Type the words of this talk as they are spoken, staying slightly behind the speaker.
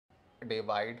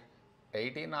divide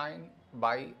 89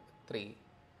 by 3.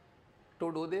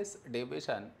 To do this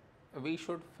division, we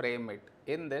should frame it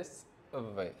in this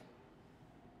way.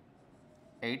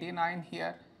 89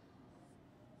 here,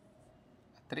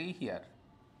 3 here.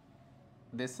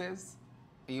 This is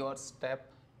your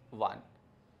step 1.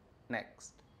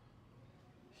 Next,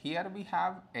 here we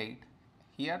have 8,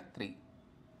 here 3.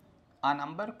 A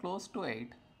number close to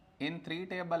 8 in 3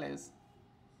 table is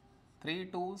 3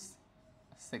 2s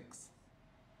 6.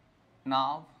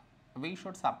 Now we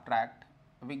should subtract,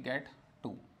 we get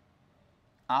 2.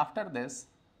 After this,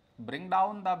 bring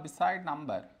down the beside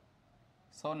number,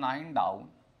 so 9 down,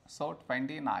 so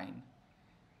 29.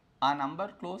 A number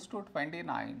close to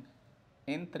 29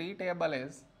 in 3 table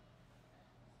is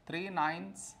 3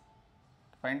 9s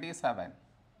 27.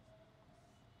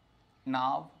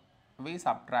 Now we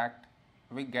subtract,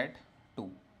 we get 2.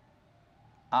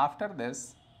 After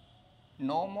this,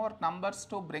 no more numbers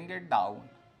to bring it down.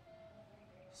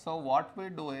 So what we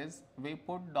do is, we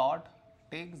put dot,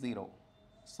 take 0,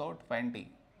 so 20.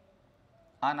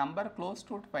 A number close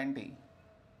to 20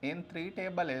 in 3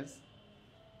 table is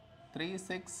 3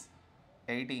 6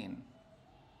 18.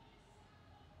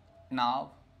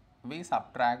 Now we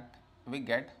subtract, we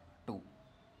get 2.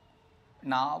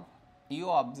 Now you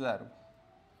observe,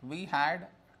 we had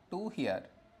 2 here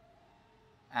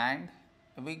and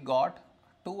we got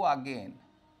 2 again.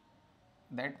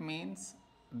 That means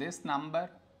this number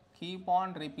keep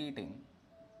on repeating.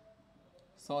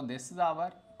 So this is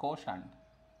our quotient.